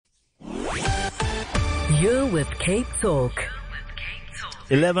You're with Cape Talk.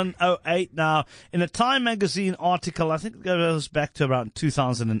 11:08 now. In a Time magazine article, I think it goes back to around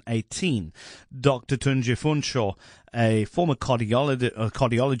 2018, Dr. Tunji Funsho, a former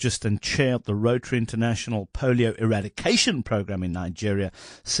cardiologist and chair of the Rotary International polio-eradication program in Nigeria,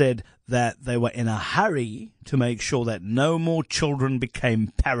 said that they were in a hurry to make sure that no more children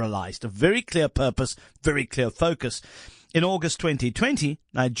became paralyzed. A very clear purpose, very clear focus. In August 2020,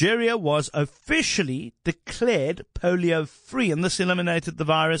 Nigeria was officially declared polio-free, and this eliminated the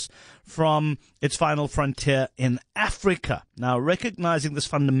virus from its final frontier in Africa. Now, recognizing this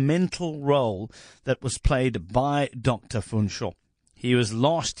fundamental role that was played by Dr. Funsho, he was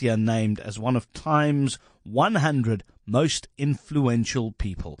last year named as one of Time's 100 most influential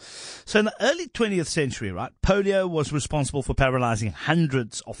people. So in the early 20th century, right, polio was responsible for paralyzing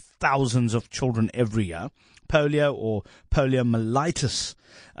hundreds of thousands of children every year. Polio or poliomyelitis.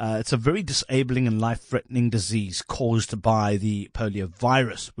 It's a very disabling and life-threatening disease caused by the polio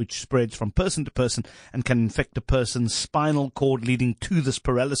virus, which spreads from person to person and can infect a person's spinal cord, leading to this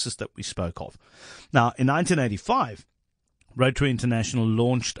paralysis that we spoke of. Now, in 1985, Rotary International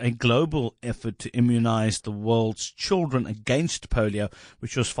launched a global effort to immunize the world's children against polio,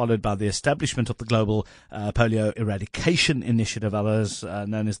 which was followed by the establishment of the Global Polio-Eradication Initiative, others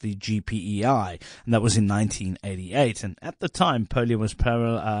known as the GPEI, and that was in 1988. And at the time, polio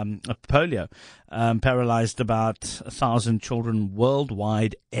paralyzed about 1,000 children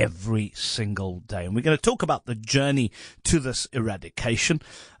worldwide every single day. And we're going to talk about the journey to this eradication,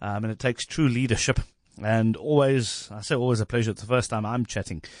 and it takes true leadership. And always, I say always a pleasure. It's the first time I'm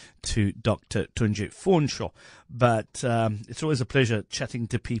chatting to Dr. Tunji Funsho, but it's always a pleasure chatting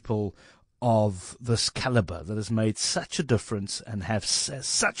to people of this caliber that has made such a difference and have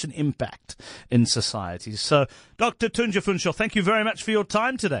such an impact in society. So, Dr. Tunji Funsho, thank you very much for your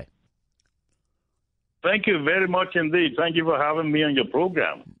time today. Thank you very much indeed. Thank you for having me on your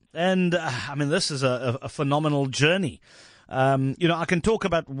program. And, this is a phenomenal journey. I can talk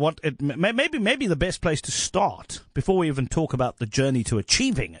about what it maybe the best place to start before we even talk about the journey to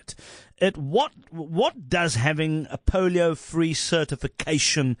achieving it. What does having a polio-free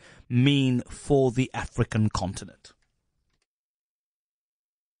certification mean for the African continent?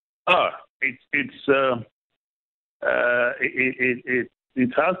 It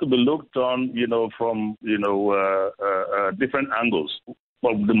has to be looked on, from different angles.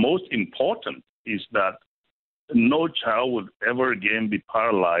 But the most important is that no child would ever again be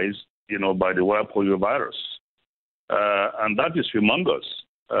paralyzed, by the wild polio virus. And that is humongous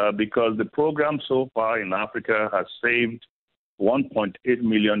because the program so far in Africa has saved 1.8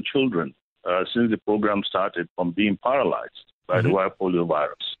 million children since the program started from being paralyzed by the wild polio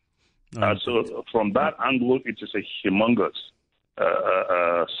virus. So from that angle, it is a humongous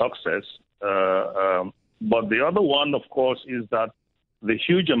success. But the other one, of course, is that the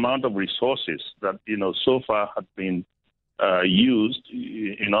huge amount of resources that, so far have been used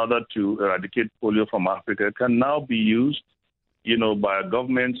in order to eradicate polio from Africa can now be used, by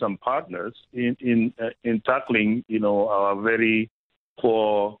governments and partners in tackling, our very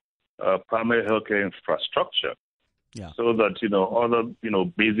poor primary healthcare infrastructure. Yeah. So that, other,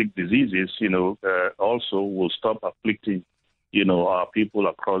 basic diseases, also will stop afflicting, our people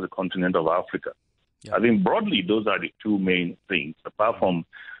across the continent of Africa. Yeah. I think broadly, those are the two main things, apart from,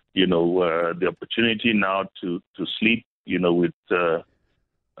 the opportunity now to sleep, with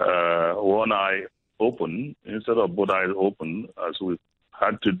one eye open instead of both eyes open, as we've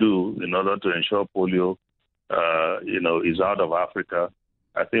had to do in order to ensure polio, is out of Africa.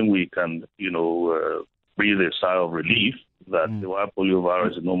 I think we can, breathe a sigh of relief that the wild polio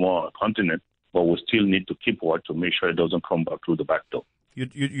virus is no more on the continent, but we still need to keep watch to make sure it doesn't come back through the back door.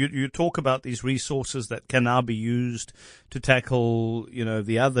 You talk about these resources that can now be used to tackle,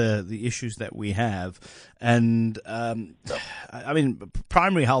 the issues that we have. And,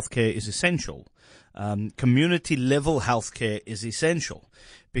 primary healthcare is essential. Community level healthcare is essential.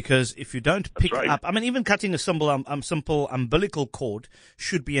 Because if you don't pick up, even cutting a simple umbilical cord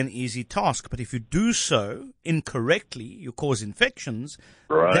should be an easy task. But if you do so incorrectly, you cause infections.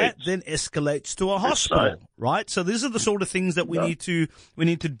 Right. That then escalates to a hospital, right? So these are the sort of things that we need to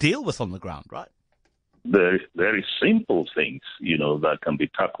deal with on the ground, right? Very, very simple things, that can be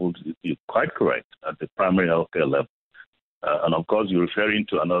tackled. You're quite correct at the primary healthcare level. And of course, you're referring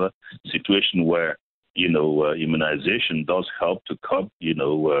to another situation where immunization does help to curb,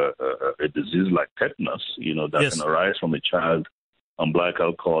 a disease like tetanus, that can arise from a child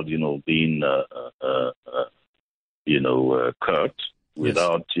umbilical cord, being, cut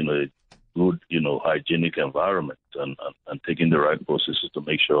without, a good, hygienic environment and taking the right processes to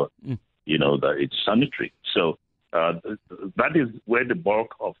make sure that it's sanitary. So that is where the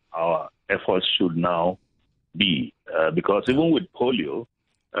bulk of our efforts should now be, because even with polio,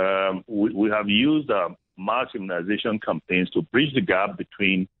 we have used mass immunization campaigns to bridge the gap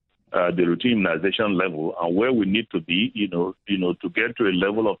between the routine immunization level and where we need to be, to get to a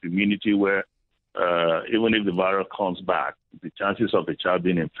level of immunity where even if the virus comes back, the chances of a child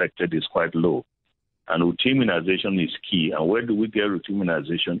being infected is quite low. And routine immunization is key. And where do we get routine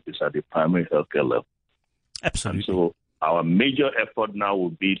immunization? Is at the primary healthcare level. Absolutely. And so our major effort now will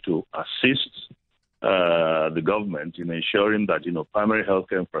be to assist the government in ensuring that, primary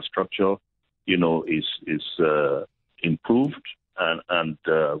healthcare infrastructure, is improved and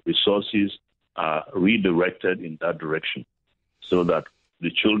resources are redirected in that direction so that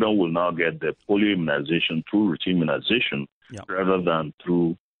the children will now get their polio immunization through routine immunization rather than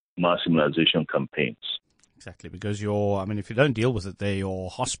through mass immunization campaigns. Exactly, because if you don't deal with it there, your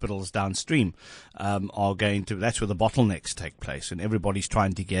hospitals downstream are going to, that's where the bottlenecks take place, and everybody's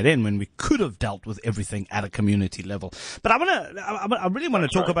trying to get in when we could have dealt with everything at a community level. But I really want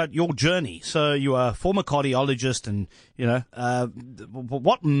to talk about your journey. So you are a former cardiologist, and,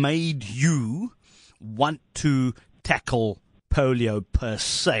 what made you want to tackle polio per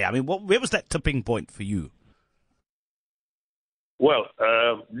se? Where was that tipping point for you? Well,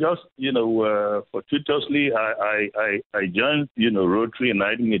 fortuitously, I joined, Rotary in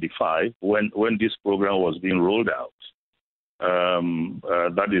 1985 when this program was being rolled out.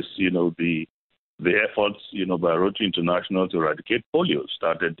 That is, the efforts, by Rotary International to eradicate polio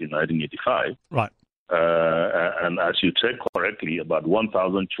started in 1985. Right. And as you said correctly, about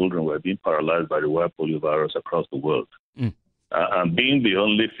 1,000 children were being paralyzed by the wild polio virus across the world. And being the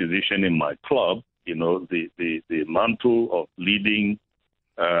only physician in my club, the mantle of leading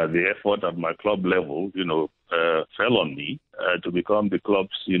the effort at my club level, fell on me to become the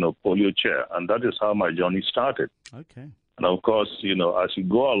club's, polio chair. And that is how my journey started. Okay. And of course, as you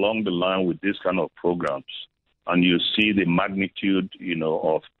go along the line with this kind of programs and you see the magnitude,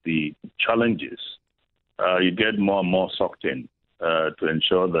 of the challenges, you get more and more sucked in to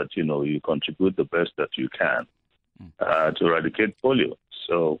ensure that, you contribute the best that you can to eradicate polio.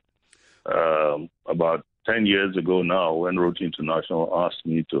 So about 10 years ago now, when Rotary International asked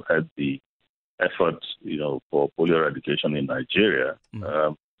me to head the efforts, for polio eradication in Nigeria,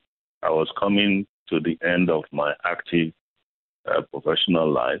 I was coming to the end of my active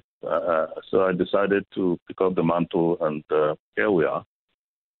professional life. So I decided to pick up the mantle, and here we are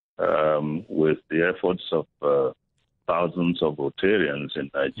with the efforts of thousands of Rotarians in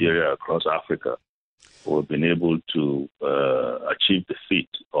Nigeria, across Africa, who have been able to achieve the feat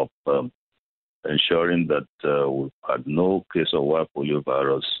of ensuring that we've had no case of wild polio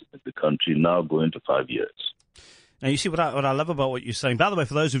virus in the country now going to 5 years. Now, you see what I love about what you're saying. By the way,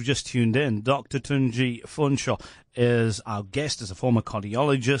 for those who've just tuned in, Dr. Tunji Funsho is our guest, as a former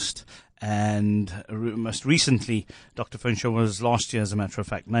cardiologist, and most recently, Dr. Funsho was last year, as a matter of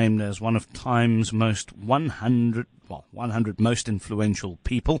fact, named as one of Time's 100 most influential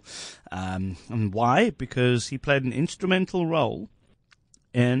people. And why? Because he played an instrumental role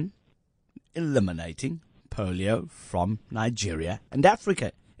in eliminating polio from Nigeria and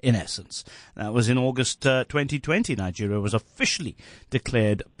Africa, in essence. That was in August 2020. Nigeria was officially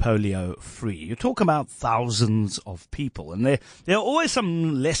declared polio-free. You talk about thousands of people, and there are always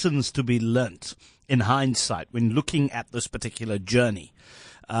some lessons to be learnt in hindsight when looking at this particular journey.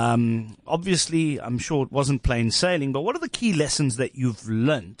 Obviously, I'm sure it wasn't plain sailing, but what are the key lessons that you've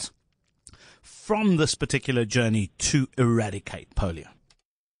learnt from this particular journey to eradicate polio?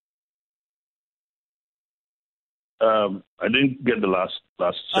 I didn't get the last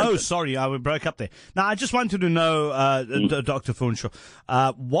sentence. Oh, sorry, I broke up there. Now, I just wanted to know, Dr. Funsho,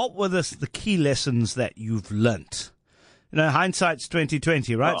 what were the key lessons that you've learnt? Hindsight's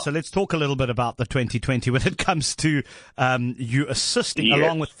 2020, right? So let's talk a little bit about the 2020 when it comes to you assisting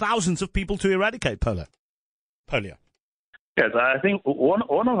along with thousands of people to eradicate polio. Yes, I think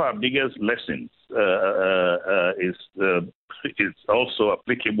one of our biggest lessons is also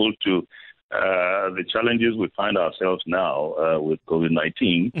applicable to the challenges we find ourselves now with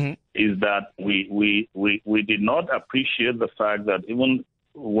COVID-19, is that we did not appreciate the fact that even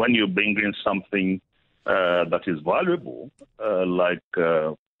when you bring in something that is valuable, like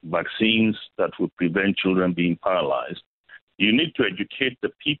vaccines that will prevent children being paralyzed, you need to educate the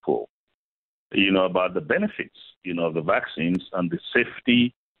people, about the benefits, of the vaccines and the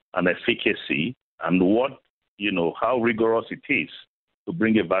safety and efficacy and what, how rigorous it is to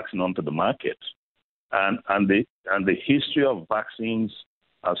bring a vaccine onto the market, and the history of vaccines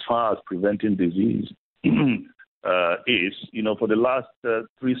as far as preventing disease is, for the last 3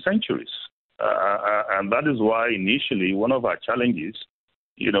 centuries. And that is why initially one of our challenges,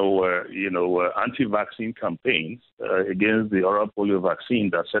 were anti-vaccine campaigns against the oral polio vaccine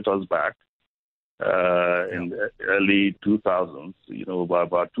that set us back in the early 2000s, by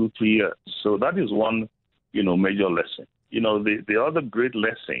about 2-3 years. So that is one, major lesson. The other great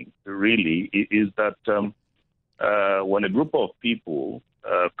lesson really is that when a group of people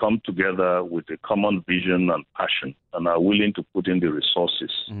come together with a common vision and passion and are willing to put in the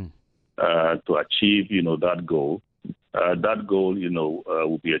resources to achieve, that goal,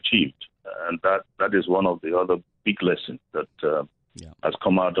 will be achieved. And that is one of the other big lessons that has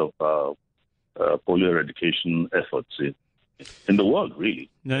come out of polio eradication efforts in the world, really,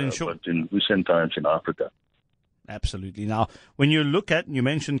 but in recent times in Africa. Absolutely. Now, when you look at, you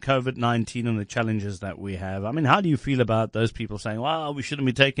mentioned COVID-19 and the challenges that we have, I mean, how do you feel about those people saying, well, we shouldn't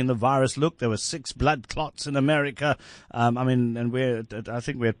be taking the virus? Look, there were 6 blood clots in America. And I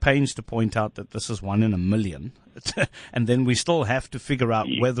think we're at pains to point out that this is 1 in a million. And then we still have to figure out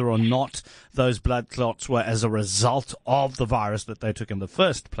whether or not those blood clots were as a result of the virus that they took in the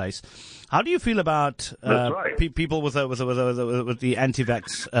first place. How do you feel about people with the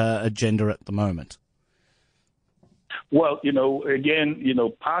anti-vax agenda at the moment? Well, again,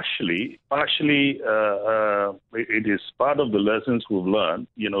 partially, it is part of the lessons we've learned,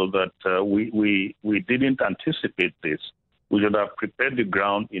 that we didn't anticipate this. We should have prepared the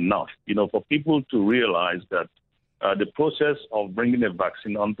ground enough, for people to realize that the process of bringing a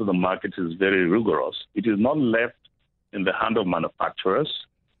vaccine onto the market is very rigorous. It is not left in the hand of manufacturers.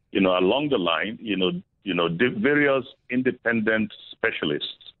 Along the line, the various independent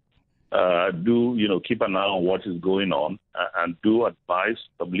specialists do keep an eye on what is going on and do advise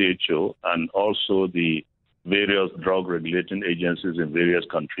WHO and also the various drug regulating agencies in various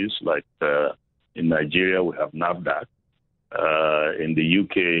countries, like in Nigeria we have NAFDAC. In the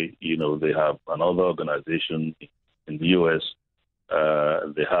UK, they have another organization. In the US,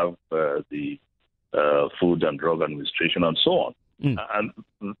 they have the Food and Drug Administration and so on. And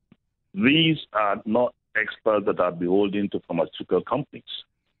these are not experts that are beholden to pharmaceutical companies.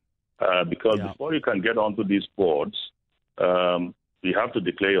 Because before you can get onto these boards, you have to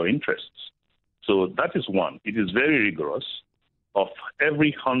declare your interests. So that is one. It is very rigorous. Of every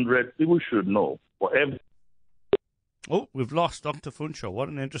 100, people should know. For every... Oh, we've lost Dr. Funsho. What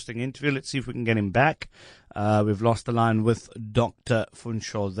an interesting interview. Let's see if we can get him back. We've lost the line with Dr.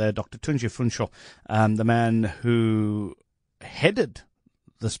 Funsho there. Dr. Tunji Funsho, the man who headed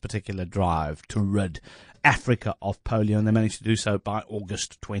this particular drive to rid Africa of polio, and they managed to do so by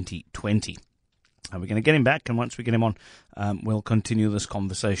August 2020. We're going to get him back, and once we get him on, we'll continue this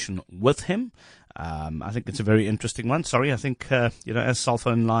conversation with him. I think it's a very interesting one. Sorry, I think, as cell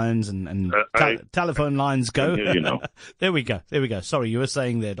phone lines and telephone lines go. There we go. Sorry, you were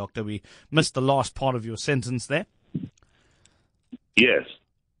saying there, Doctor. We missed the last part of your sentence there. Yes.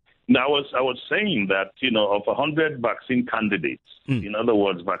 Now, I was saying that, of 100 vaccine candidates, in other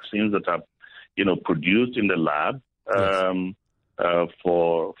words, vaccines that are produced in the lab,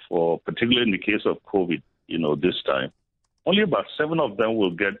 for particularly in the case of COVID, this time, only about 7 of them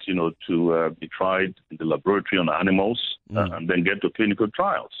will get, to be tried in the laboratory on animals and then get to clinical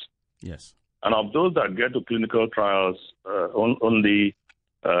trials. Yes. And of those that get to clinical trials, only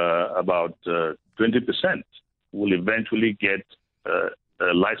about 20% will eventually get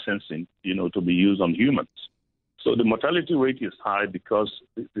licensing, to be used on humans. So the mortality rate is high because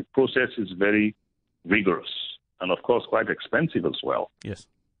the process is very rigorous and, of course, quite expensive as well. Yes.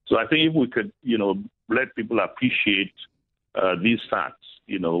 So I think if we could, let people appreciate these facts,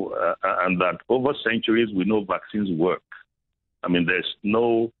 and that over centuries we know vaccines work. I mean, there's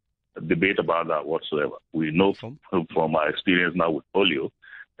no debate about that whatsoever. We know from our experience now with polio,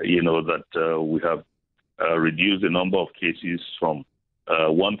 that we have reduced the number of cases from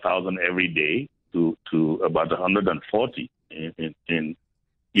 1,000 every day to about 140 in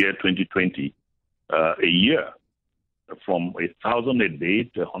year 2020, a year, from 1,000 a day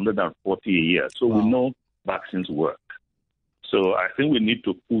to 140 a year. So we know vaccines work. So I think we need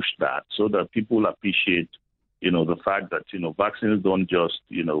to push that so that people appreciate, the fact that, vaccines don't just,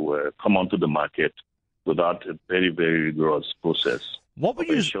 come onto the market without a very, very rigorous process of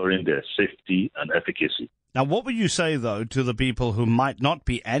ensuring their safety and efficacy. Now, what would you say, though, to the people who might not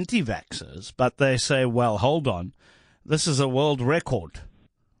be anti-vaxxers, but they say, well, hold on, this is a world record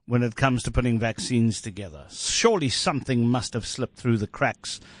when it comes to putting vaccines together. Surely something must have slipped through the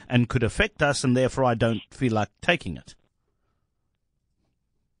cracks and could affect us, and therefore I don't feel like taking it.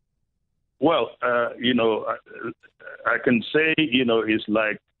 Well, I can say, it's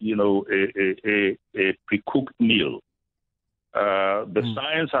like, a pre-cooked meal. The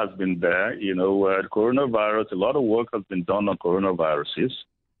science has been there. Coronavirus, a lot of work has been done on coronaviruses.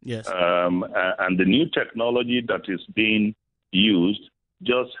 Yes. And the new technology that is being used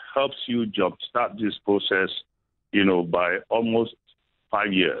just helps you jumpstart this process, by almost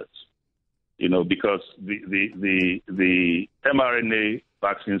 5 years. Because the mRNA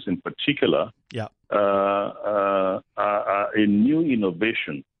vaccines in particular are a new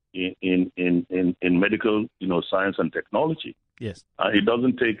innovation in medical, science and technology. Yes. It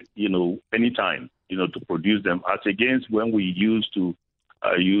doesn't take, any time, to produce them, as against when we used to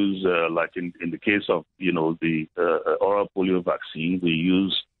use, like in the case of, the oral polio vaccine, we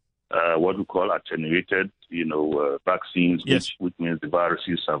use what we call attenuated, vaccines, yes. which means the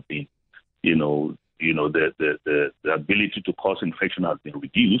viruses have been, the ability to cause infection has been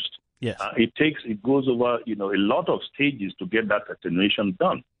reduced. Yes. It goes over, a lot of stages to get that attenuation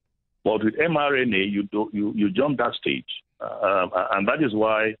done. But with mRNA, you jump that stage. And that is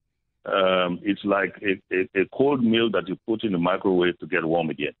why it's like a cold meal that you put in the microwave to get warm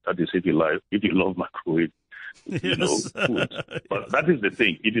again. That is if you love microwave, yes. food. But that is the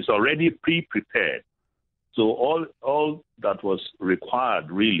thing. It is already pre-prepared. So all that was required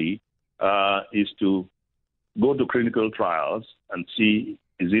really is to go to clinical trials and see,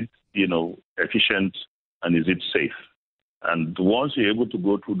 is it, efficient and is it safe? And once you're able to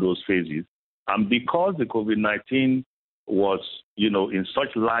go through those phases, and because the COVID-19 was, in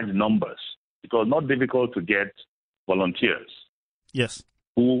such large numbers, it was not difficult to get volunteers. Yes.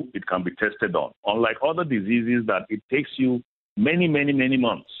 Who it can be tested on. Unlike other diseases that it takes you many, many, many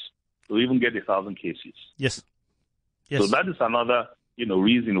months to even get 1,000 cases. Yes. Yes. So that is another,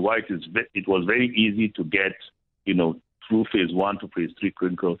 reason why it was very easy to get, through phase 1 to phase 3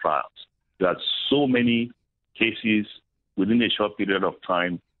 clinical trials. There are so many cases within a short period of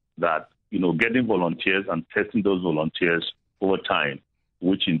time that, getting volunteers and testing those volunteers over time,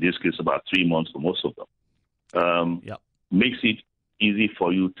 which in this case about 3 months for most of them, makes it easy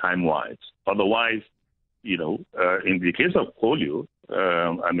for you time-wise. Otherwise, in the case of polio,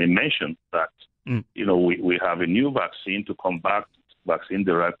 I may mention that, we have a new vaccine to combat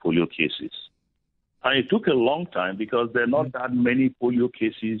vaccine-derived polio cases. And it took a long time because there are not that many polio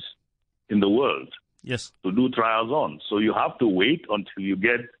cases in the world to do trials on. So you have to wait until you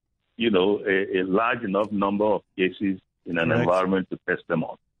get, a large enough number of cases in an environment to test them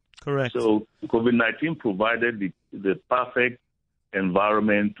on. Correct. So COVID-19 provided the perfect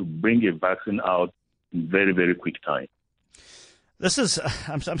environment to bring a vaccine out in very, very quick time.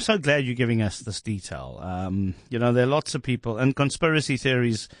 I'm so glad you're giving us this detail. There are lots of people, and conspiracy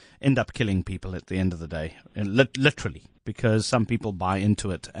theories end up killing people at the end of the day, literally, because some people buy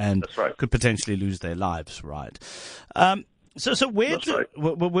into it and could potentially lose their lives, right? So where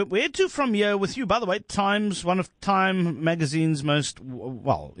to from here with you? By the way, Time's one of Time magazine's most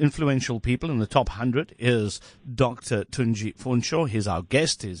influential people in the top 100 is Dr. Tunji Funsho. He's our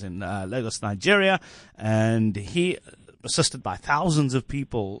guest. He's in Lagos, Nigeria, and he, assisted by thousands of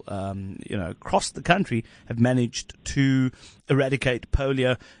people, across the country, have managed to eradicate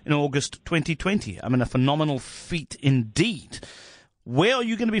polio in August 2020. I mean, a phenomenal feat indeed. Where are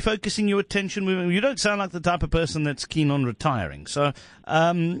you going to be focusing your attention? You don't sound like the type of person that's keen on retiring. So,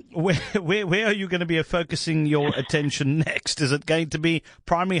 where are you going to be focusing your attention next? Is it going to be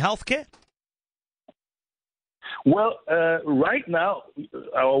primary health care? Well, right now,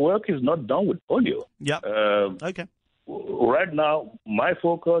 our work is not done with polio. Yep. Okay. Right now, my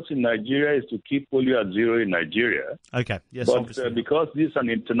focus in Nigeria is to keep polio at zero in Nigeria. Okay. Yes. But because this is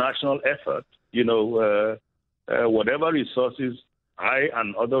an international effort, whatever resources I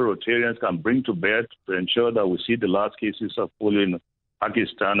and other Rotarians can bring to bear to ensure that we see the last cases of polio in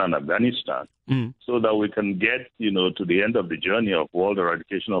Pakistan and Afghanistan, so that we can get, to the end of the journey of world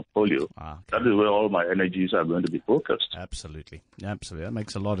eradication of polio. That is where all my energies are going to be focused. Absolutely. That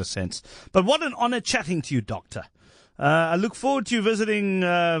makes a lot of sense. But what an honor chatting to you, Doctor. I look forward to you visiting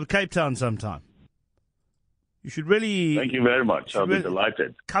Cape Town sometime. You should really... Thank you very much. I'll be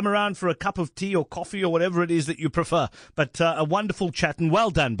delighted. Come around for a cup of tea or coffee or whatever it is that you prefer. But a wonderful chat, and well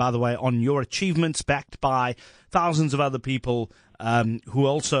done, by the way, on your achievements, backed by thousands of other people who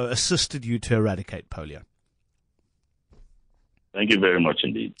also assisted you to eradicate polio. Thank you very much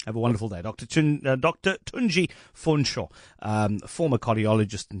indeed. Have a wonderful day. Dr. Tunji Funsho, former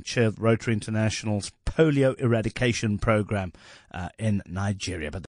cardiologist and chair of Rotary International's polio eradication program in Nigeria. But